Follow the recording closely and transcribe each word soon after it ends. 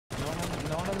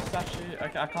It's actually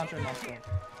okay. I can't join master.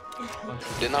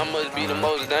 Then I must be the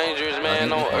most dangerous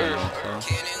man on earth.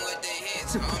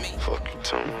 Fuck you,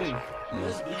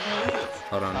 Thomas.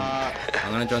 Hold on.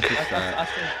 I'm gonna join to chat.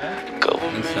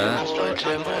 Government.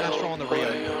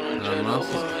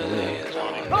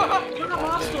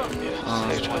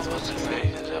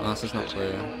 Master's not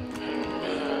clear.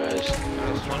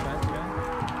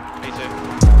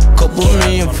 Couple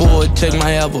million for it, check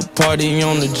might have a party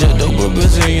on the jet. Double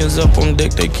Brazilians up on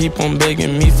deck, they keep on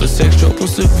begging me for sex. Trouble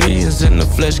civilians in the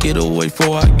flesh, get away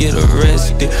before I get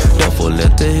arrested. Duffel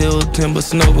at the hill, timber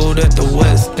snuggled at the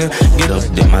west end. Get up,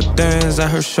 did my things, I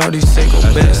heard shorty say go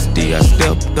bestie. I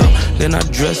stepped up, then I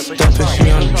dressed up and she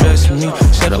undressed me.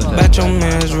 Shut up about your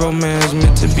man's romance,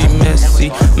 meant to be messy.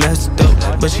 Messed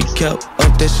up, but she kept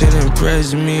up, that shit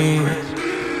impressed me.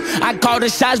 I call the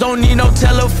shots, don't need no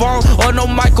telephone or no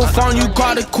microphone. You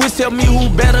call the quiz, tell me who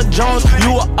better Jones.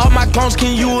 You are all my clones,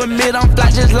 can you admit I'm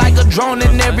fly just like a drone?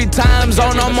 And every time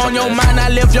zone I'm on your mind, I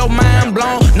left your mind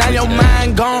blown. Now your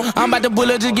mind gone. I'm about to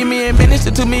bullet, just give me a minute.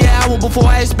 It took me an hour before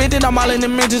I spent it. I'm all in the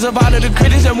mentions of all of the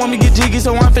critics that want me get jiggy,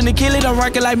 so I'm finna kill it. I'm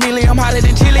rocking like Millie, I'm hotter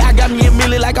than Chili. I got me a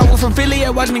milli like I was from Philly.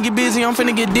 Yeah, watch me get busy, I'm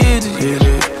finna get dizzy. Hit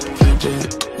it, flip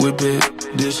it, whip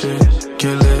it, dish it,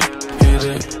 kill it, hit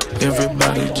it.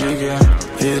 Everybody jigging,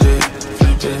 hit it,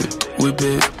 flip it, whip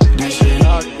it, dish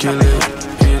it, kill it,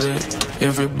 hit it.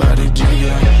 Everybody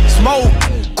jigging. Smoke,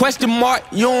 question mark,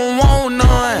 you don't want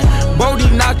none. Brody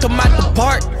knocked him out the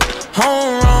park,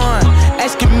 home run.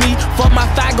 Asking me for my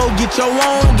thigh, go get your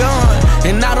own gun.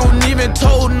 And I don't even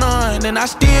told none, and I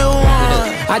still won.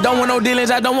 I don't want no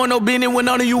dealings, I don't want no business with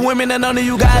none of you women and none of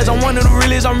you guys. I'm one of the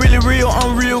realest, I'm really real,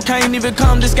 unreal. Can't even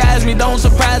come disguise me, don't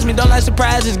surprise me, don't like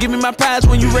surprises. Give me my prize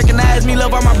when you recognize me.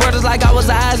 Love all my brothers like I was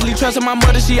Isley. Trusting my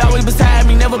mother, she always beside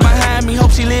me, never behind me.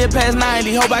 Hope she live past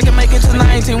 90, hope I can make it to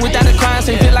 19 without a crime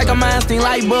scene. Feel like a Einstein,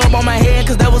 light bulb on my head,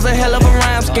 cause that was a hell of a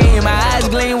rhyme scheme. My eyes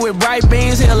gleam with bright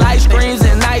beams, hear light screams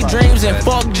and night dreams. And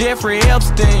fuck Jeffrey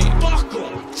Epstein.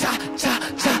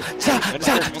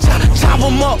 Chop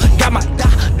 'em up, got my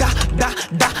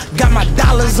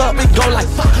dollars up. It go like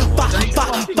fa.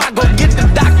 Go get the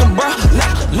doctor, bro.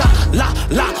 La,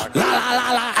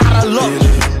 out of luck.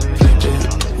 Hit it,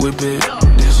 whip it,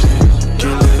 dish it,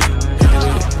 kill it, hit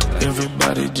it.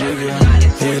 Everybody jigging.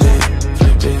 Hit it,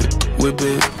 flip it, whip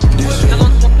it, dish it,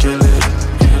 kill it,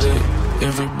 hit it.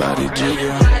 Everybody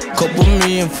jigging. Couple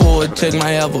million for it, check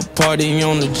might have a party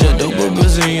on the jet. Double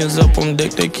Brazilians up on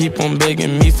deck, they keep on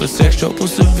begging me for sex. Trouble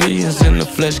civilians in the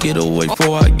flesh, get away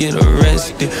before I get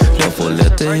arrested. Duffel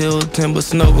at the hill, timber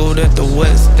snuggled at the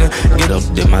west end. Get up,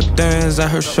 did my things, I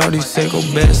heard shorty say go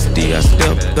bestie. I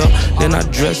stepped up, then I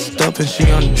dressed up and she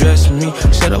undressed me.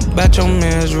 Shut up about your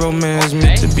man's romance,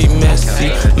 meant to be messy.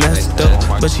 Messed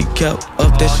up, but she kept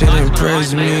up, that shit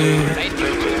impressed me.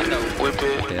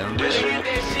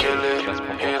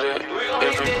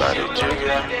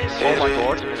 Oh my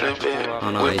god. Oh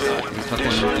no, he's fucking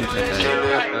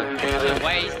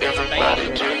everybody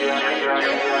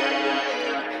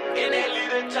In that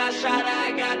little top shot, I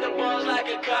got the balls like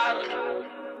a collar.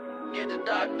 Get the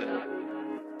doctor.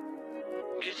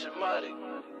 Get your money.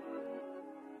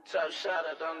 Top shot,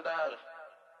 I done doubt it.